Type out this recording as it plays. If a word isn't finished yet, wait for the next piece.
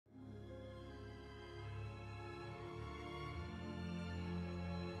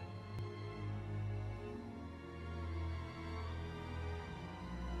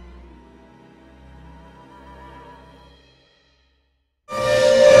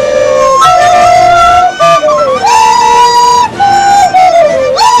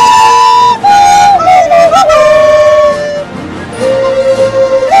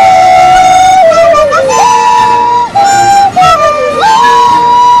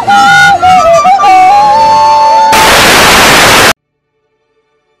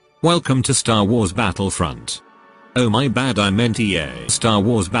Welcome to Star Wars Battlefront. Oh my bad, I meant EA Star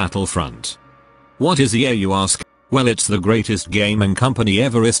Wars Battlefront. What is EA, you ask? Well, it's the greatest gaming company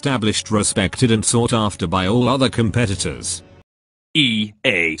ever established, respected and sought after by all other competitors.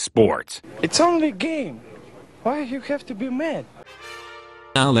 EA Sports. It's only a game. Why you have to be mad?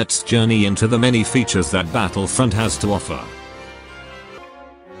 Now let's journey into the many features that Battlefront has to offer.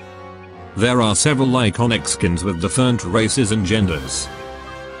 There are several iconic skins with different races and genders.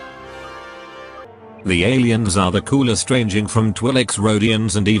 The aliens are the coolest, ranging from Twi'leks,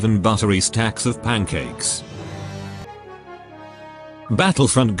 Rhodians and even buttery stacks of pancakes.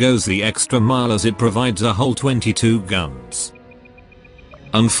 Battlefront goes the extra mile as it provides a whole 22 guns.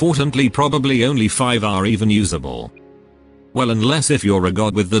 Unfortunately, probably only 5 are even usable. Well, unless if you're a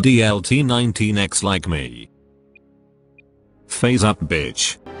god with the DLT-19X like me. Phase up,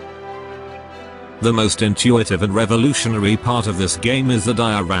 bitch. The most intuitive and revolutionary part of this game is the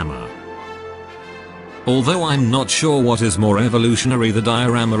diorama. Although I'm not sure what is more evolutionary, the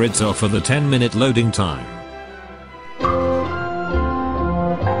diorama itself or the 10-minute loading time.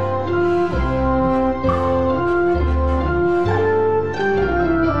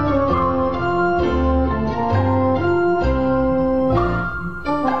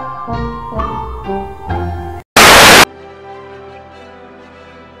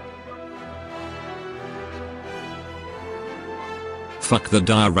 Fuck the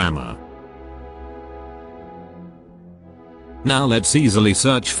diorama. Now let's easily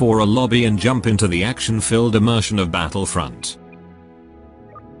search for a lobby and jump into the action-filled immersion of Battlefront.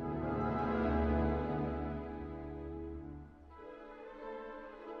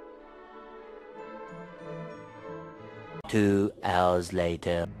 Two hours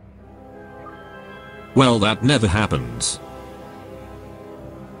later. Well, that never happens.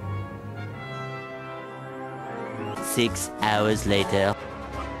 6 hours later.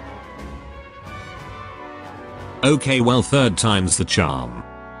 Okay, well, third time's the charm.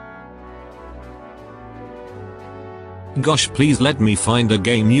 Gosh, please let me find a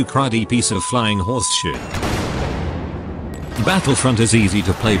game, you cruddy piece of flying horse shit. Battlefront is easy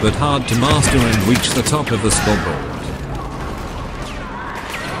to play but hard to master and reach the top of the scoreboard.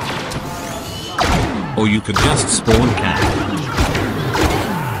 Or you could just spawn camp.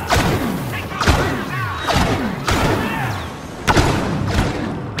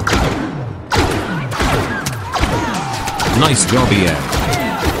 Nice job, EA.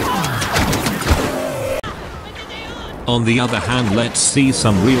 On the other hand, let's see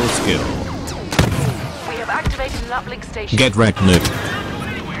some real skill. We have activated an uplink station. Get wrecked, noob.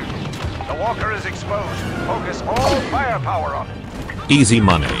 The walker is exposed. Focus all firepower on it. Easy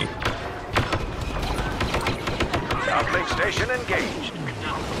money. Uplink station engaged.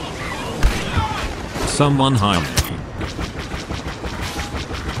 Someone hire me.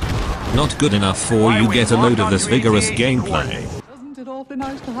 Not good enough for you, get a load of this vigorous gameplay. Isn't it awfully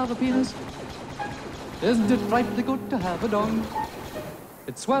nice to have a penis? Isn't it frightfully good to have a dong?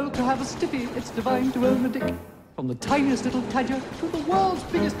 It's swell to have a stiffy, it's divine to own a dick. From the tiniest little tadger to the world's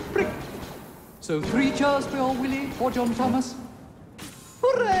biggest prick. So 3 cheers for your Willie or John Thomas.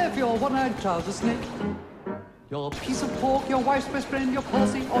 Hooray for your one-eyed trouser snake. Your piece of pork, your wife's best friend, your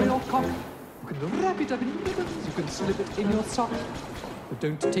pussy or your cock. You can wrap it up in ribbons, you can slip it in your sock. But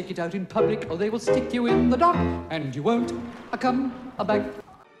don't take it out in public or they will stick you in the dock and you won't come back.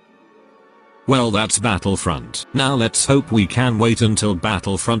 Well, that's Battlefront. Now let's hope we can wait until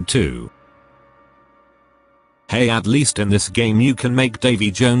Battlefront 2. Hey, at least in this game you can make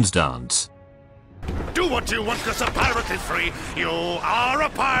Davy Jones dance. Do what you want, cause a pirate is free. You are a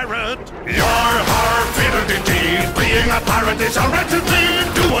pirate. You're our favorite indeed. Being a pirate is a right to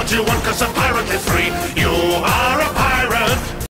be. Do what you want, cause a pirate is free. You are a pirate.